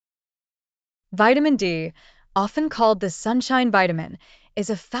Vitamin D, often called the sunshine vitamin, is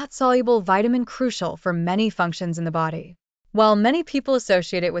a fat-soluble vitamin crucial for many functions in the body. While many people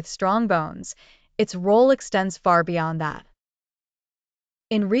associate it with strong bones, its role extends far beyond that.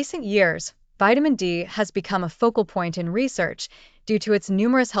 In recent years, vitamin D has become a focal point in research due to its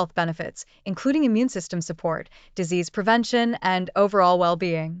numerous health benefits, including immune system support, disease prevention, and overall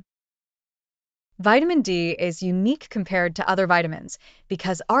well-being. Vitamin D is unique compared to other vitamins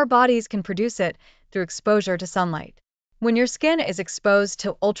because our bodies can produce it through exposure to sunlight. When your skin is exposed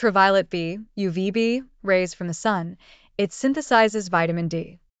to ultraviolet B, UVB, rays from the sun, it synthesizes vitamin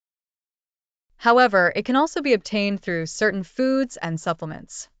D. However, it can also be obtained through certain foods and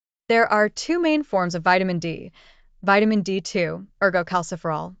supplements. There are two main forms of vitamin D. Vitamin D2,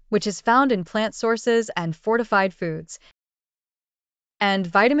 ergocalciferol, which is found in plant sources and fortified foods, and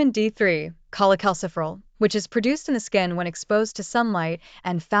vitamin D3, cholecalciferol, which is produced in the skin when exposed to sunlight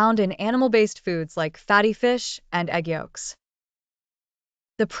and found in animal-based foods like fatty fish and egg yolks.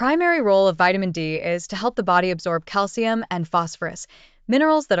 The primary role of vitamin D is to help the body absorb calcium and phosphorus,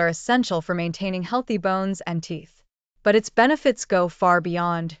 minerals that are essential for maintaining healthy bones and teeth. But its benefits go far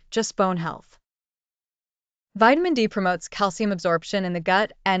beyond just bone health. Vitamin D promotes calcium absorption in the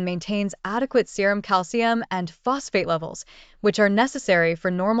gut and maintains adequate serum calcium and phosphate levels, which are necessary for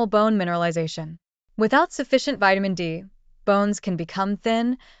normal bone mineralization. Without sufficient vitamin D, bones can become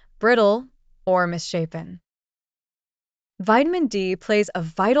thin, brittle, or misshapen. Vitamin D plays a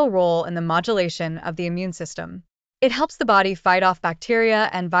vital role in the modulation of the immune system. It helps the body fight off bacteria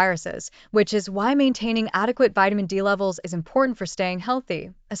and viruses, which is why maintaining adequate vitamin D levels is important for staying healthy,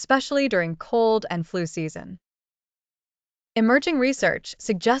 especially during cold and flu season. Emerging research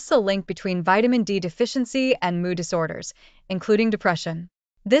suggests a link between vitamin D deficiency and mood disorders, including depression.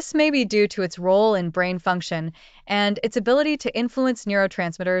 This may be due to its role in brain function and its ability to influence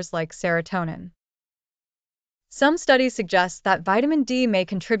neurotransmitters like serotonin. Some studies suggest that vitamin D may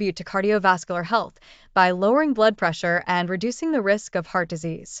contribute to cardiovascular health by lowering blood pressure and reducing the risk of heart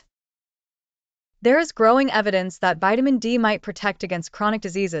disease. There is growing evidence that vitamin D might protect against chronic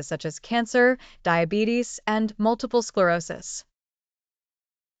diseases such as cancer, diabetes, and multiple sclerosis.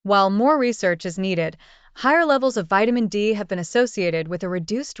 While more research is needed, higher levels of vitamin D have been associated with a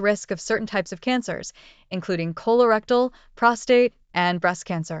reduced risk of certain types of cancers, including colorectal, prostate, and breast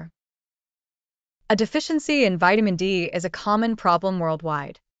cancer. A deficiency in vitamin D is a common problem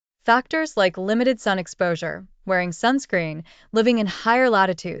worldwide. Factors like limited sun exposure, wearing sunscreen, living in higher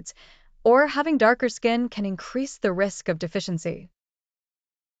latitudes, or having darker skin can increase the risk of deficiency.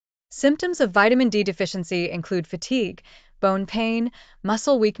 Symptoms of vitamin D deficiency include fatigue, bone pain,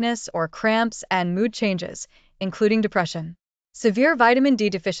 muscle weakness or cramps, and mood changes, including depression. Severe vitamin D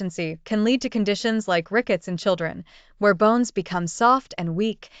deficiency can lead to conditions like rickets in children, where bones become soft and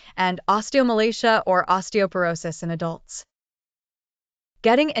weak, and osteomalacia or osteoporosis in adults.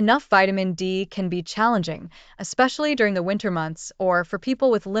 Getting enough vitamin D can be challenging, especially during the winter months or for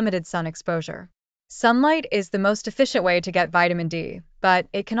people with limited sun exposure. Sunlight is the most efficient way to get vitamin D, but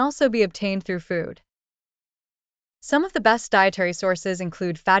it can also be obtained through food. Some of the best dietary sources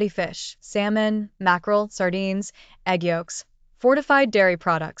include fatty fish, salmon, mackerel, sardines, egg yolks, fortified dairy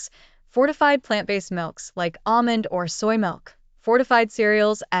products, fortified plant-based milks like almond or soy milk, fortified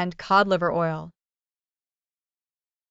cereals, and cod liver oil.